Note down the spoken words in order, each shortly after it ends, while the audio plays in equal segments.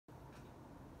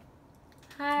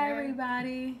Hi,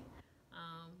 everybody.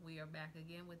 We are back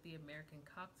again with the American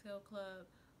Cocktail Club.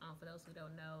 For those who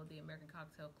don't know, the American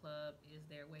Cocktail Club is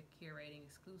there with curating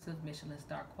exclusive Michelin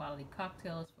star quality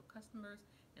cocktails for customers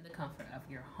in the comfort of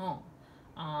your home.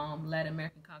 Let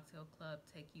American Cocktail Club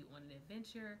take you on an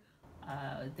adventure.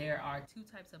 There are two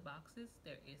types of boxes.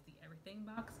 There is the Everything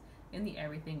box and the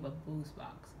Everything but Booze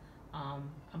box.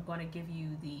 I'm going to give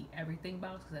you the Everything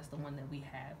box because that's the one that we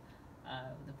have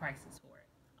the prices for it.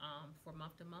 For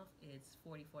month to month, it's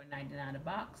 $44.99 a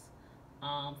box.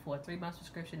 For a 3 month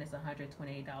subscription, it's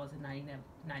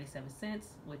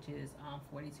 $128.97, which is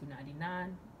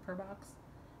 $42.99 per box.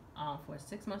 For a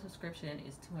 6 month subscription,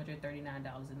 it's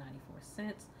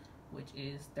 $239.94, which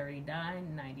is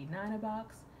 $39.99 a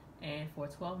box. And for a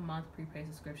 12 month prepaid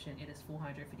subscription, it is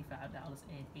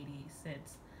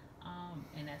 $455.88,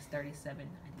 and that's $37.99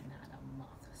 a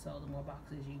month. So the more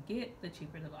boxes you get, the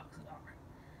cheaper the boxes are.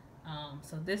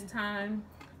 So this time,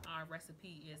 our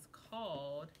recipe is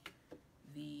called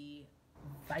the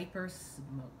Viper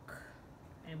Smoke.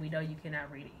 And we know you cannot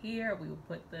read it here. We will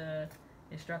put the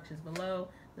instructions below.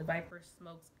 The Viper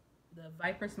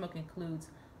Smoke includes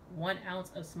 1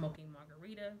 ounce of Smokin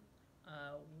Margarita,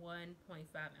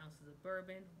 1.5 ounces of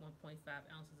Bourbon, 1.5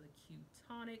 ounces of Q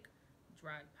Tonic,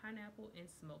 dried pineapple, and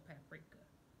smoked paprika.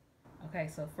 Okay,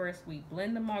 so first we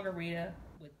blend the margarita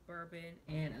with bourbon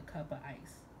and a cup of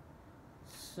ice.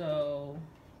 So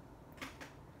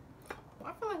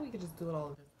I feel like we could just do it all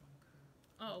of this.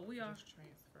 Oh, we are just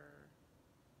transfer.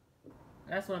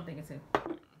 That's what I'm thinking too.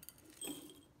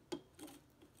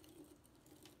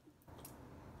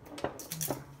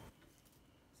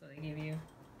 So they give you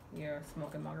your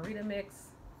Smokin Margarita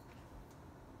mix,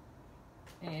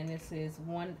 and this is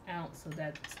 1 ounce, so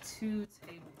that's 2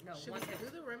 tables. No, should we do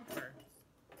the rim first?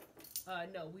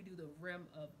 No, we do the rim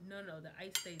of no. The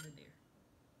ice stays in there.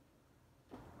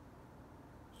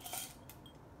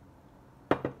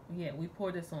 Yeah, we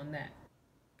pour this on that.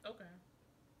 Okay.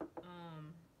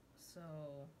 So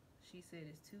she said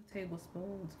it's 2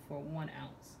 tablespoons for 1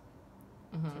 ounce.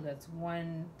 Mm-hmm. So that's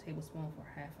 1 tablespoon for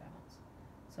 ½ ounce.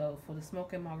 So for the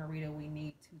Smokin Margarita, we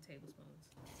need 2 tablespoons.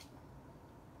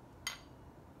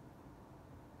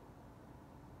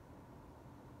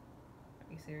 Are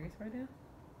you serious right now?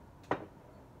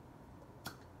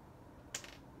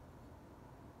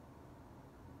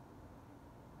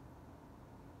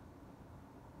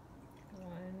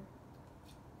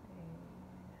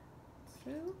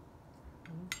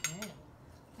 Okay.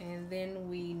 And then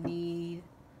we need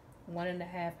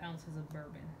 1½ ounces of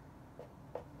bourbon.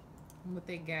 What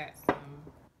they got?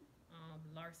 Some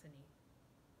Larceny.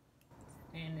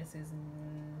 And this is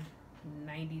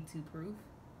 92 proof.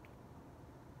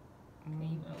 Can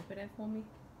you open that for me?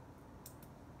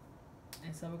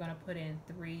 And so we're going to put in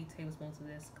 3 tablespoons of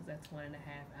this because that's 1½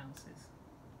 ounces.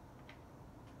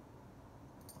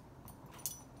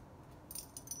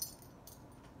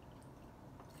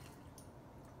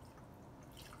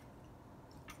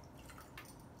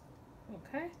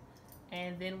 Okay,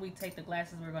 and then we take the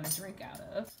glasses we're going to drink out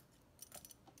of,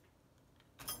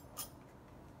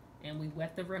 and we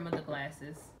wet the rim of the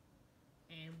glasses,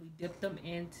 and we dip them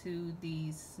into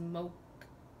the smoked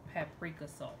paprika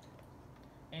salt.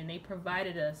 And they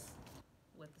provided us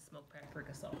with the smoked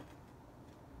paprika salt.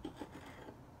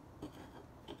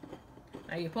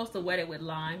 Now you're supposed to wet it with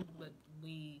lime, but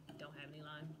we don't have any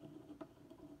lime.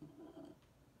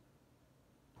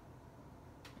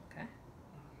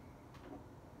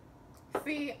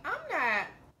 See, I'm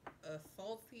not a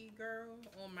salty girl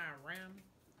on my rim.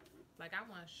 Like, I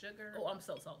want sugar. Oh, I'm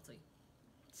so salty.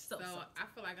 So salty. I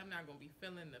feel like I'm not going to be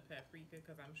feeling the paprika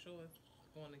because I'm sure it's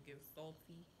going to get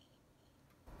salty.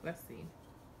 Let's see.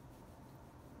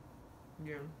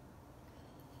 Yeah.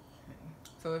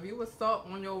 So if you was salt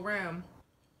on your rim,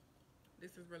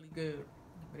 this is really good.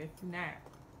 But if you're not,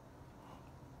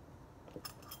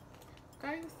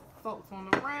 okay, salt's on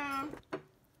the rim.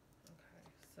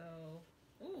 So,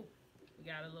 ooh, we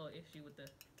got a little issue with the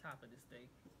top of this thing.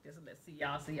 Just let's see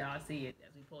y'all see it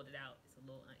as we pulled it out. It's a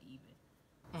little uneven.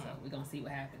 So we're gonna see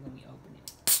what happens when we open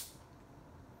it.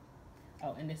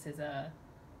 Oh, and this is a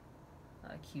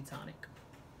Q Tonic.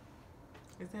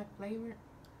 Is that flavored?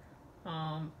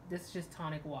 This is just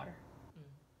tonic water.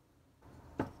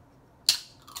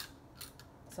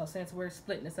 So since we're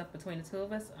splitting this up between the two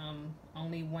of us,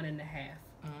 only 1½.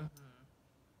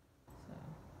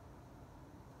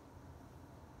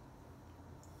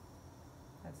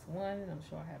 That's 1, and I'm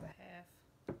sure I have a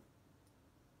 ½.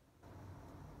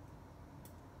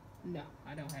 No,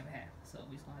 I don't have a ½. So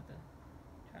we just gonna have to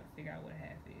try to figure out what a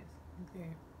 ½ is.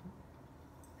 Okay.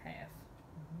 Half.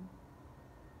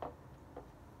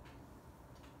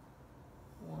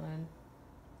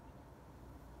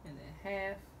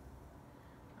 half.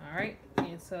 All right,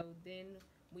 and so then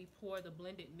we pour the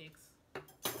blended mix into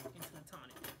the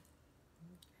tonic.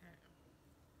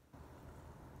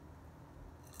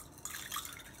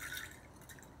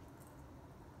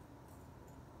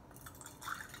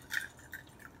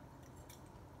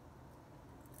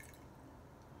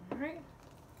 All right,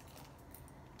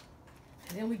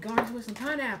 and then we garnish with some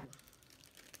pineapple.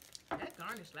 That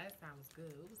garnish last time was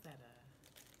good. What was that?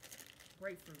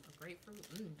 Grapefruit. A grapefruit.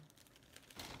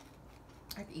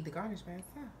 I could eat the garnish by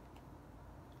itself.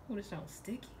 Oh, this sounds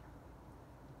sticky.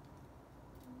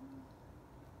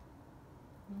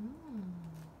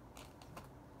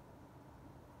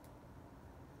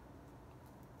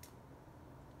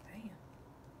 Damn.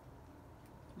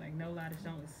 Like, no lie, this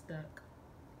song is stuck.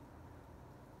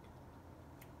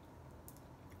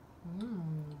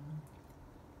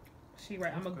 She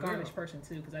right. I'm a garnish person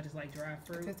too because I just like dry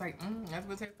fruit. It's like that's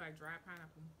what it tastes like, dry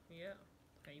pineapple. Yeah.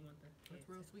 Okay, you want the? It's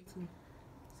real sweet too.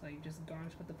 So you just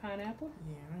garnish with the pineapple.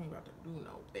 Yeah, I ain't about to do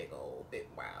no big old big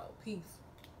wild piece.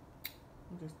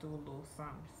 Just do a little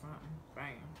something,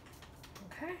 bam.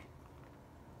 Okay.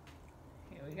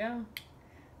 Here we go.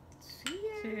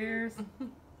 Cheers. Cheers.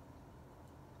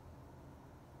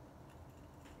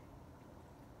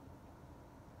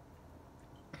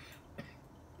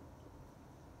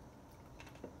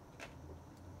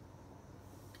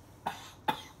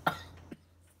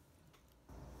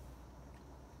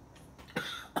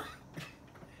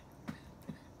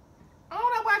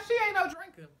 She ain't no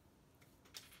drinker.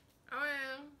 I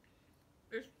mean,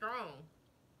 it's strong.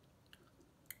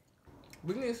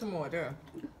 We need some more there.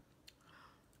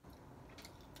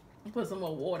 Put some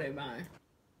more water in mine.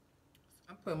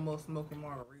 I put more Smokin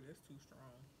Margarita. It's too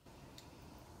strong.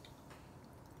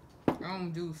 I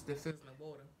don't do the sizzling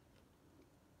water.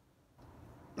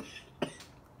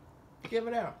 Give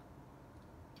it out.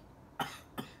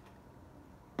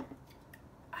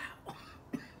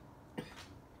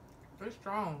 It's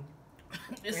strong.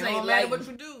 This ain't ain't matter light. what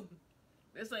you do.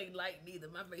 This ain't light neither.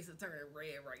 My face is turning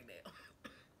red right now.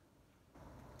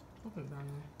 What's down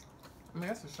there? I mean,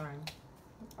 that's a shame.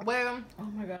 Well, Oh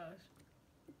my gosh.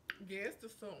 yeah, it's the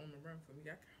salt on the rim for me.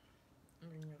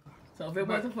 So if it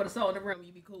wasn't for the salt in the rim,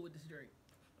 you'd be cool with this drink.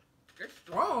 It's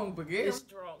strong, but yeah. It's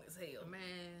strong as hell.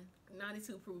 Man,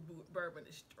 92 proof bourbon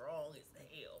is strong as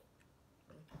hell.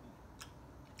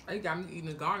 they got me eating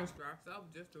the garnish by itself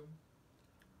just to.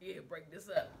 Yeah, break this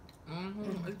up.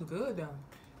 It's good though.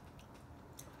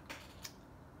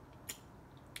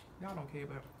 Y'all don't care,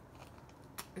 but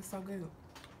it's so good.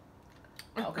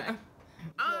 Okay.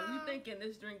 So you thinking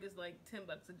this drink is like $10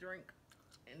 a drink,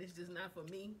 and it's just not for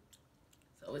me,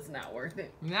 so it's not worth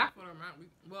it. Not for the amount.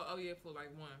 Well, oh yeah, for like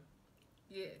one.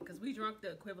 Yeah, because we drank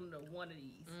the equivalent of one of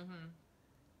these.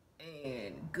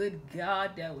 And good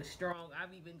God, that was strong.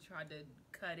 I've even tried to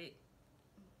cut it.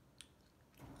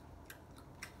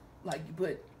 Like you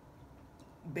put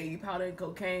baby powder and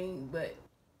cocaine, but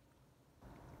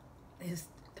it's...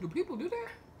 Do people do that?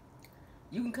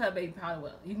 You can cut baby powder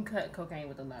with... You can cut cocaine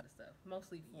with a lot of stuff.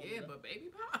 Mostly formula. Yeah, but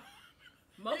baby powder...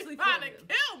 Mostly formula. formula.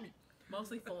 Kill me.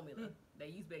 Mostly formula. They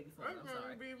use baby formula. I'm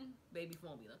sorry. Baby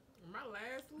formula. My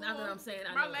last one. Not that I'm saying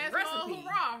I my know last the recipe.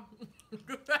 hurrah.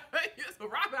 It's a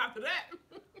hurrah after that.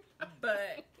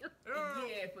 But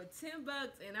yeah, for $10,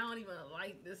 and I don't even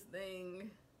like this thing,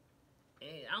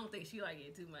 and I don't think she like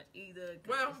it too much either.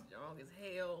 Well, it's strong as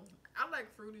hell. I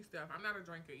like fruity stuff. I'm not a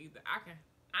drinker either. I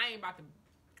ain't about to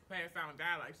pass out and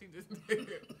die like she just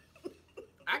did.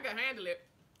 I can handle it,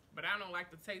 but I don't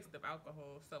like the taste of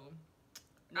alcohol, so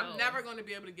no. I'm never going to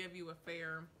be able to give you a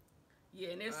fair.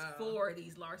 Yeah, and there's 4 of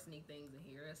these Larceny things in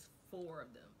here. There's 4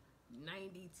 of them.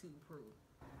 92 proof.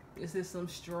 This is some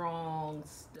strong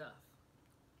stuff.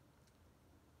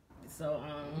 So,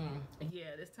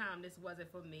 yeah, this time this wasn't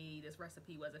for me. This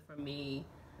recipe wasn't for me.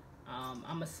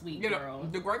 I'm a sweet girl.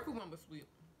 The grapefruit one was sweet.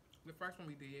 The first one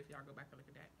we did, if y'all go back and look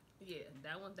at that. Yeah,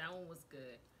 that one was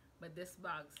good. But this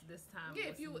box this time yeah,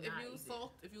 was if you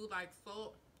like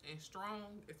salt and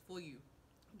strong, it's for you.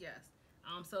 Yes.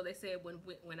 So they said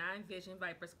when I envisioned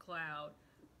Viper's Cloud,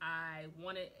 I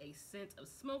wanted a sense of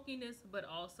smokiness, but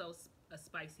also a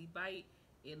spicy bite.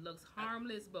 It looks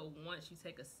harmless, but once you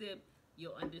take a sip,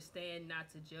 you'll understand not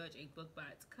to judge a book by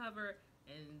its cover,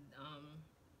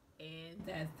 and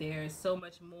that there's so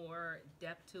much more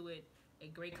depth to it. A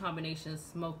great combination of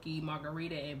smoky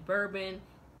margarita and bourbon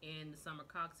in the summer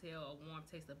cocktail. A warm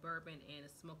taste of bourbon and a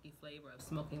smoky flavor of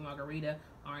smoking margarita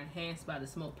are enhanced by the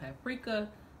smoked paprika.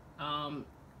 A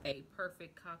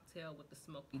perfect cocktail with the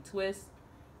smoky twist.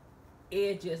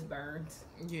 It just burns.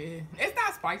 Yeah, it's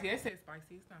not spicy. It says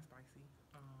spicy. It's not spicy.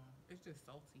 It's just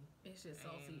salty. It's just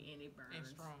salty and it burns. And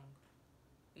strong.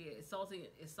 Yeah, it's salty.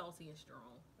 It's salty and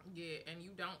strong. Yeah, and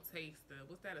you don't taste the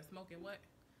what's that? A smoking what?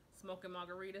 Smokin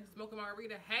Margarita. Smokin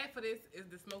Margarita. Half of this is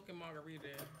the Smokin Margarita,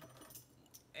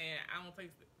 and I don't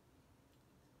taste it.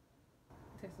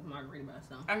 Taste the margarita by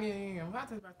itself. Oh yeah. What I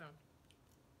taste by itself?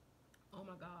 Oh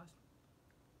my gosh,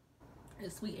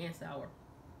 it's sweet and sour.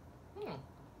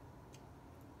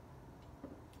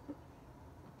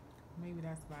 Maybe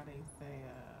that's why they say.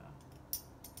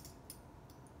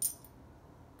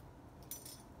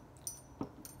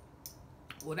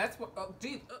 Well, that's what. Oh,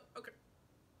 geez. Okay.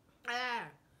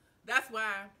 That's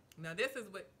why. Now this is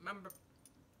what. Remember,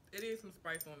 it is some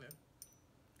spice on this.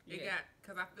 It got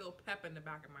because I feel pep in the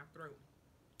back of my throat.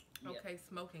 Okay,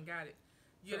 smoking, got it.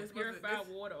 Yeah, so this purified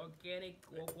water, organic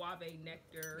guava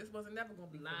nectar. This wasn't never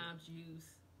gonna be lime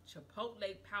juice,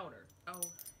 chipotle powder. Oh,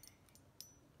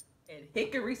 and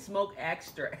hickory smoke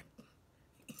extract.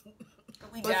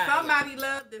 But somebody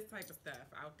love this type of stuff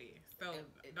out there, so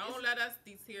don't let us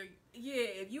deter you.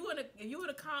 Yeah, if you in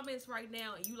the comments right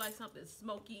now and you like something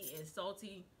smoky and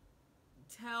salty,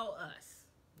 tell us.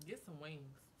 Get some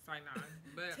wings, Sinai.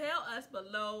 But tell us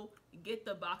below. Get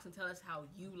the box and tell us how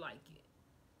you like it.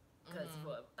 Because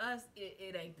for us,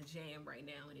 it ain't the jam right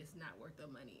now, and it's not worth the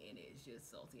money, and it's just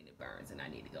salty and it burns, and I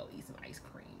need to go eat some ice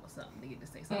cream or something to get this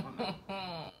taste out of my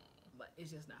mouth. But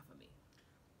it's just not for me.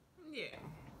 Yeah.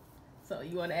 So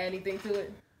you want to add anything to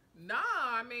it? No,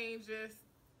 I mean just.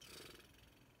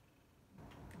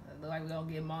 It look like we're gonna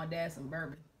give mom and dad some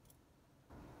bourbon.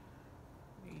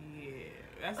 Yeah,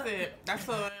 that's it. That's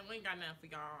all. We ain't got nothing for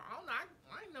y'all. I don't know.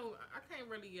 I know. I can't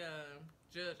really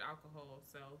judge alcohol,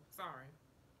 so sorry.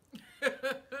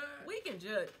 We can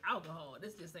judge alcohol.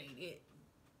 This just ain't it.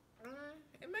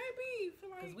 It may be.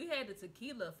 Because we had the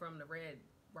tequila from the red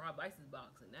Rob Ice's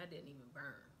box, and that didn't even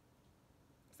burn.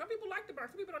 Some people like the burn.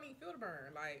 Some people don't even feel the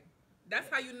burn. Like that's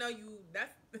how you know you.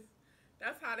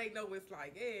 That's how they know it's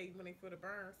like when they feel the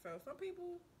burn. So some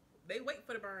people they wait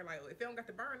for the burn. Like if they don't got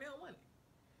the burn, they don't want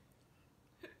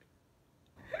it.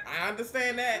 I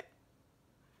understand that.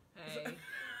 Hey.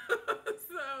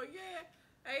 So yeah,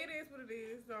 hey, it is what it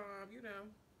is. You know.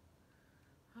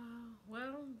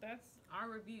 Well, that's our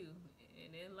review.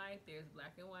 And in life, there's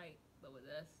black and white, but with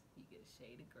us, you get a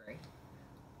shade of gray.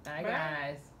 Bye,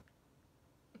 guys.